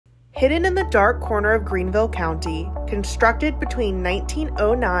Hidden in the dark corner of Greenville County, constructed between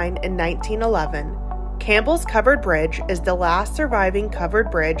 1909 and 1911, Campbell's Covered Bridge is the last surviving covered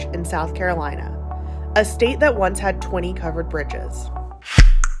bridge in South Carolina, a state that once had 20 covered bridges.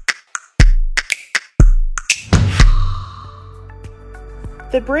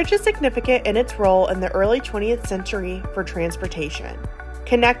 The bridge is significant in its role in the early 20th century for transportation,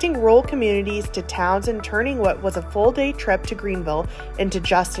 connecting rural communities to towns and turning what was a full-day trip to Greenville into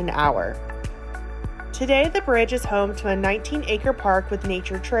just an hour. Today, the bridge is home to a 19-acre park with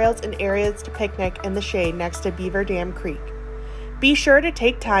nature trails and areas to picnic in the shade next to Beaver Dam Creek. Be sure to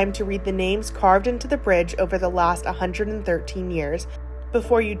take time to read the names carved into the bridge over the last 113 years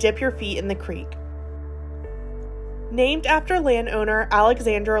before you dip your feet in the creek. Named after landowner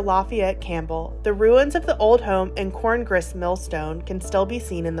Alexander Lafayette Campbell, the ruins of the old home and corn grist millstone can still be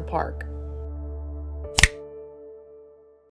seen in the park.